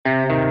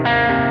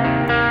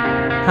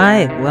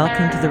Hi,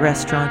 welcome to the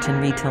Restaurant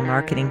and Retail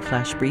Marketing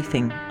Flash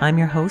Briefing. I'm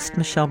your host,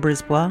 Michelle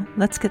Brisbois.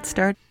 Let's get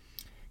started.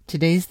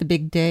 Today's the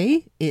big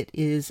day. It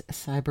is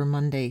Cyber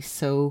Monday,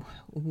 so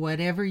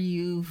whatever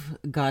you've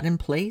got in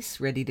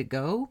place, ready to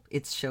go,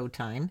 it's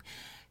showtime.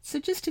 So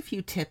just a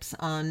few tips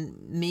on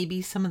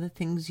maybe some of the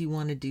things you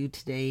want to do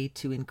today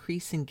to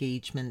increase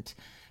engagement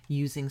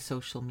using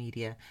social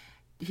media.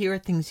 Here are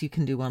things you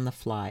can do on the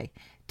fly.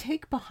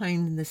 Take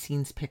behind the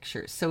scenes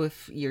pictures. So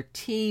if your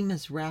team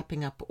is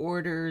wrapping up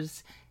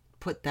orders,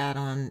 put that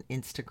on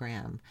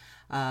Instagram.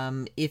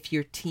 If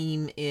your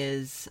team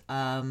is,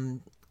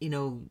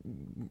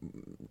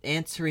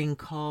 answering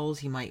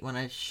calls, you might want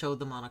to show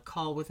them on a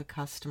call with a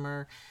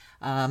customer.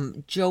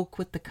 Joke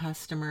with the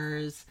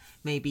customers,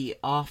 maybe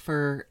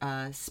offer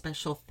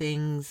special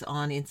things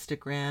on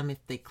Instagram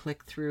if they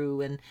click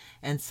through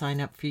and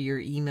sign up for your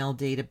email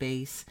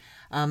database.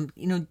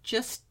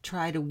 Just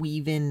try to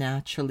weave in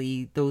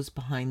naturally those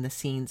behind the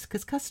scenes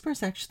because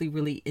customers actually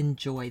really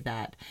enjoy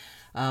that.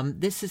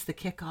 This is the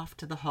kickoff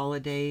to the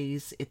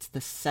holidays. It's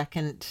the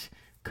second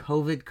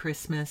COVID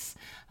Christmas,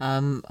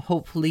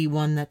 hopefully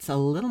one that's a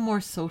little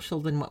more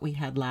social than what we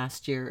had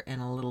last year and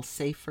a little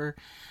safer.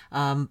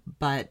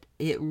 But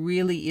it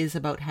really is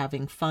about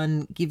having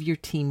fun. Give your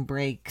team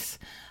breaks.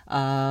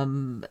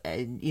 Understand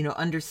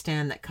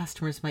that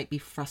customers might be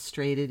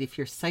frustrated if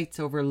your site's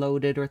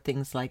overloaded or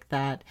things like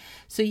that.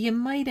 So you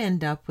might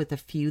end up with a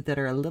few that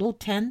are a little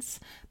tense,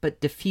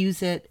 but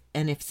diffuse it.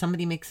 And if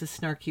somebody makes a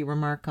snarky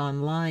remark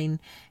online,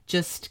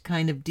 just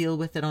kind of deal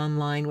with it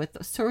online with,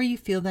 sorry you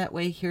feel that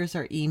way, here's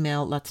our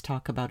email, let's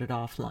talk about it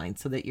offline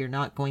so that you're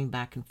not going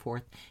back and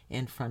forth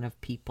in front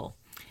of people.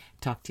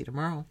 Talk to you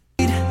tomorrow.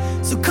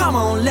 So come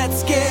on,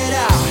 let's get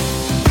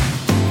out.